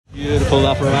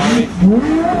Beautiful LaFerrari.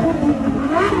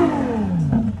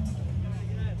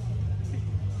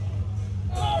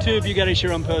 Two Bugatti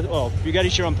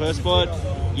Chiron Per Sport,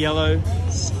 yellow,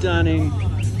 stunning.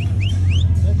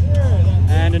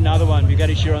 And another one,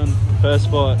 Bugatti Chiron Per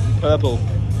Sport, purple.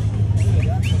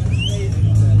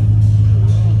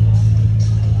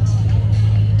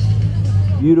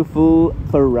 Beautiful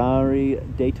Ferrari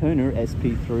Daytona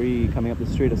SP3 coming up the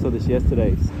street. I saw this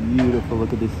yesterday. It's beautiful.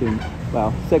 Look at this thing.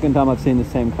 Wow, second time I've seen the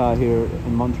same car here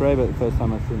in Monterey, but the first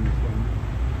time I've seen this one.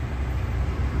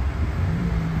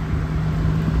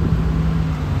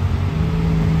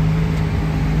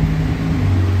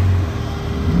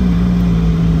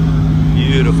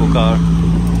 Beautiful car.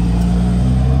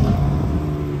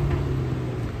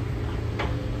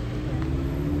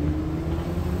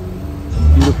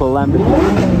 Beautiful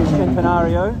Lamborghini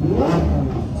Centenario.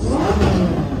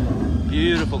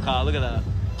 Beautiful car, look at that.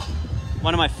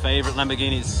 One of my favorite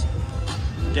Lamborghinis.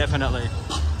 Definitely.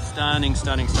 Stunning,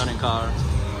 stunning, stunning car.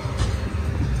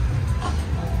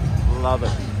 Love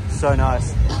it. So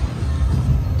nice.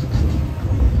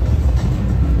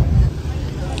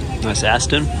 Nice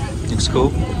Aston. Looks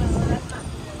cool.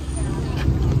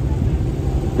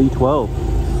 V12.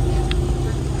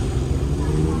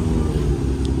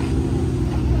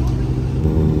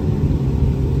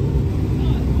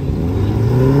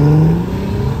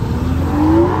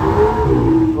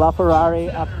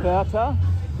 LaFerrari Aperta.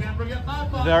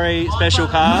 Very special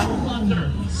car.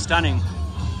 Stunning.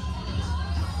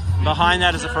 Behind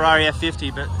that is a Ferrari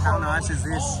F50, but how nice is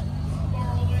this?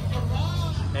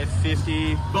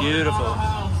 F50, beautiful.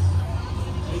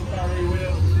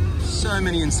 So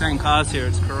many insane cars here,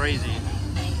 it's crazy.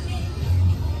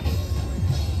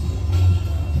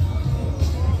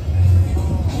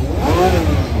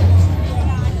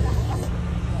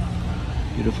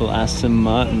 Beautiful Aston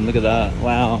Martin, look at that.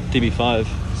 Wow, DB5,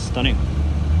 stunning.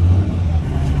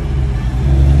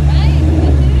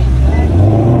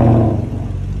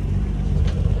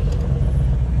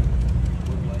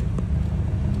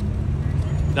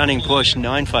 Stunning Porsche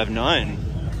 959.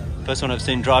 First one I've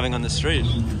seen driving on the street.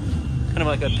 Kind of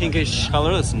like a pinkish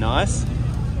color, that's nice.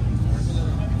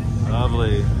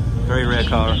 Lovely, very rare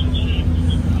car.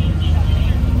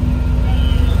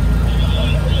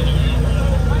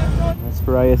 That's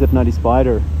Ferrari SF90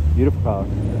 Spider, beautiful car.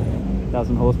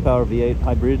 1000 horsepower V8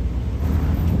 hybrid.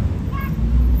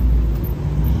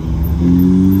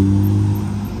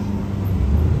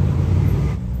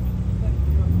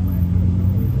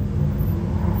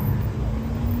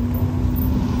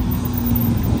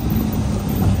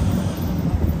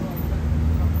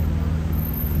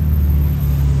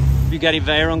 Bugatti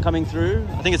Chiron coming through.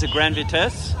 I think it's a Grand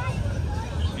Vitesse.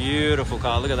 Beautiful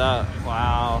car, look at that.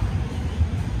 Wow.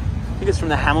 I think it's from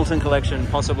the Hamilton collection,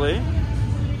 possibly.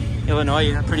 Illinois,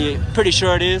 yeah, pretty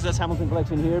sure it is. That's Hamilton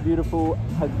collection here. Beautiful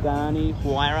Pagani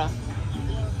Huayra.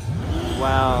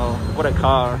 Wow, what a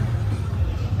car.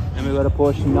 And we've got a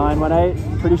Porsche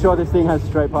 918. Pretty sure this thing has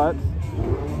straight pipes.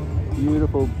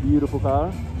 Beautiful, beautiful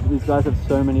car. These guys have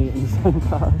so many insane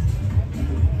cars.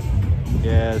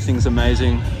 Yeah, this thing's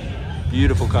amazing.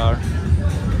 Beautiful car.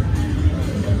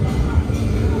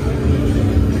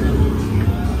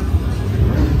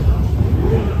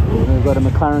 We've got a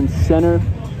McLaren Senna.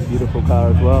 Beautiful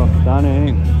car as well.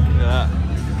 Stunning. Look at that.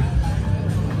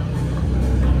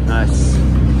 Nice.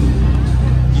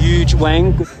 Huge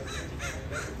wang.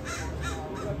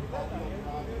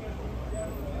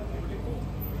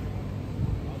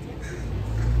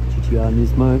 GTR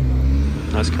Nismo.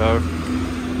 Nice car.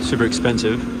 Super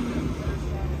expensive.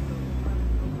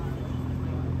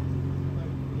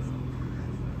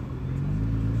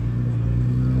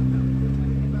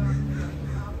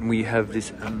 We have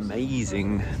this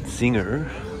amazing Zinger,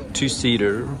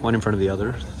 two-seater, one in front of the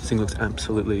other. This thing looks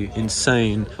absolutely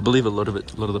insane. I believe a lot of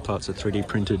the parts are 3D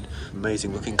printed.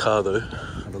 Amazing looking car though.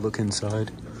 Have a look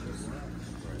inside.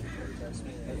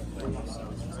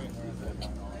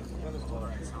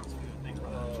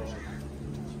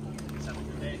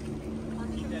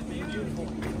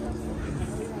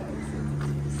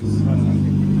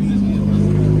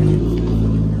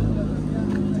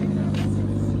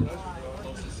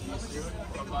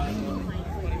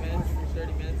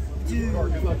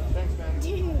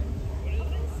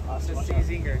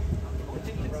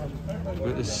 We've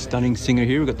got this stunning Singer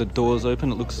here. We've got the doors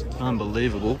open. It looks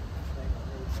unbelievable.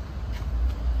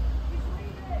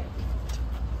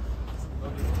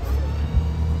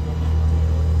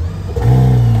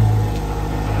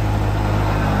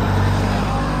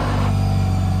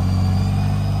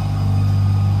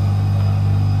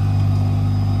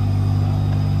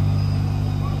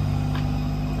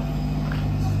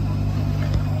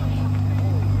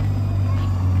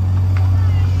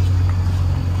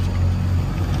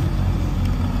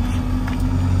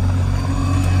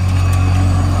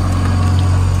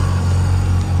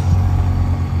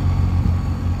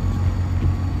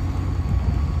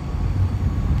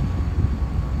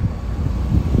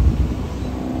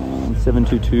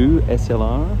 722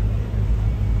 SLR.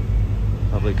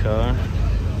 Lovely car.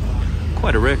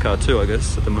 Quite a rare car too, I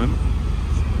guess, at the moment.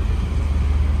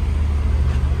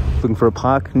 Looking for a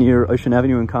park near Ocean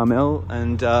Avenue in Carmel,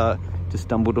 and just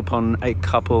stumbled upon a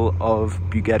couple of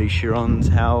Bugatti Chirons.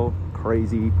 How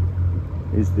crazy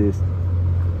is this?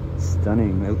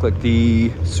 Stunning. They look like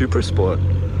the Super Sport.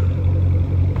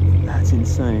 That's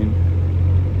insane.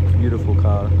 Beautiful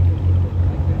car.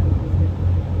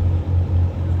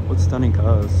 What stunning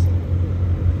cars.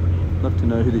 Love to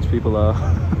know who these people are.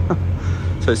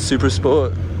 So Super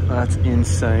Sport, that's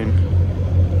insane.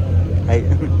 Hey.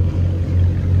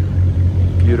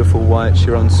 Beautiful white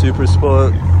Chiron Super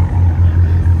Sport.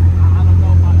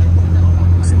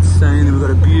 Looks insane. Then we've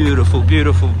got a beautiful,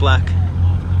 beautiful black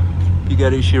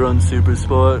Bugatti Chiron Super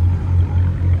Sport.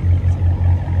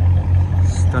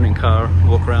 Stunning car.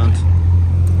 Walk around.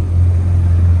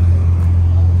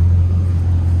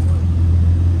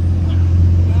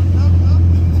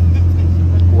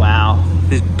 Wow,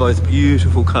 these are both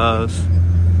beautiful cars.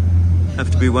 Have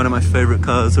to be one of my favorite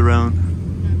cars around.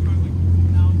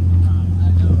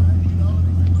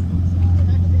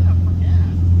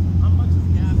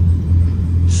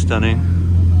 Stunning.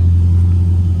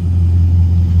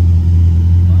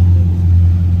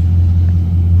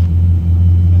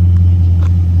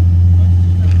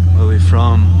 Where are we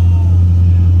from?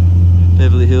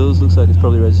 Beverly Hills. Looks like it's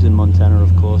probably registered in Montana,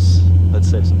 of course. Let's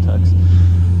save some tax.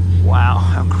 Wow,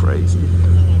 how crazy.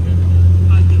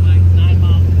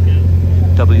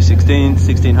 W16,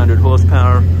 1600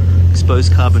 horsepower,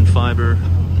 exposed carbon fiber.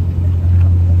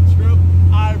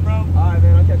 Alright, bro. Alright,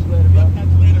 man, I'll catch you later, bro.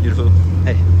 Beautiful.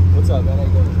 Hey. What's up, man? How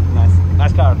you doing?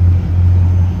 Nice car.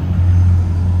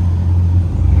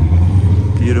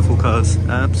 Beautiful cars,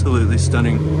 absolutely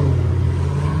stunning.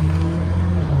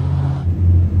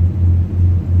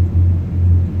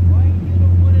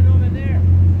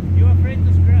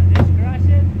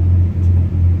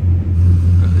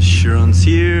 Chiron's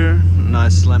here,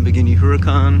 nice Lamborghini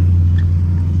Huracan.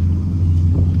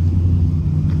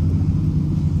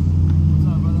 What's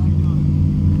up, brother? How you doing?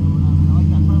 I like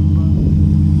that purple, bro.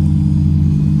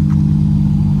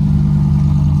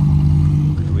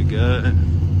 Here we go.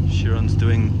 Chiron's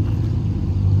doing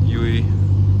Yui.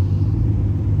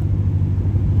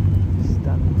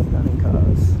 Stunning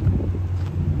cars.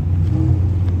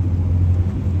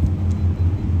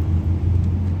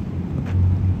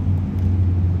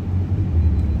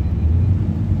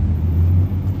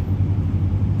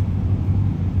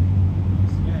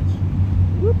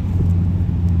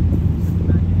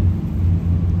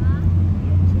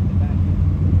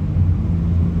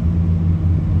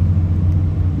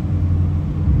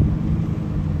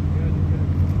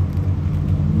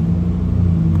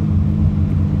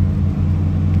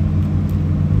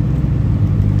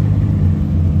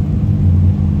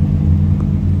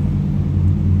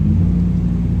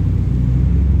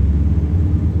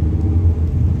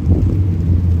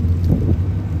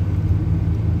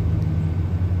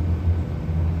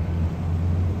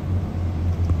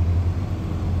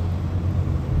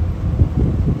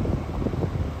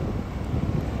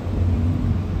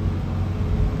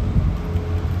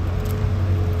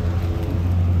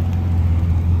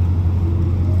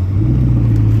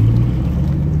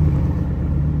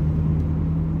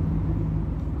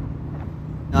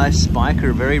 Nice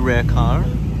Spiker, very rare car.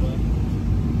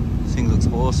 This thing looks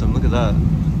awesome, look at that.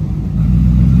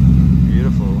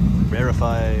 Beautiful,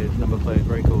 rarefied number plate,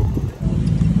 very cool.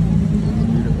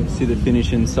 Beautiful. See the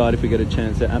finish inside if we get a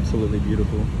chance, they're absolutely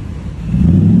beautiful.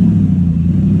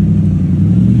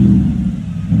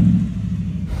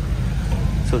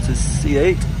 So it's a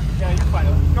C8. Yeah, you're fine.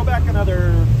 Go back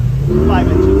another 5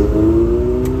 inches.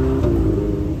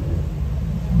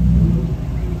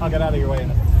 I'll get out of your way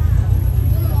in a second.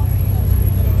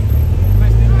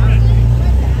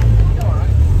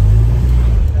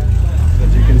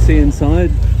 As you can see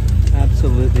inside,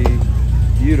 absolutely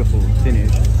beautiful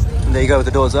finish. And there you go with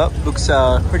the doors up. Looks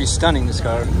pretty stunning, this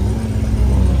car.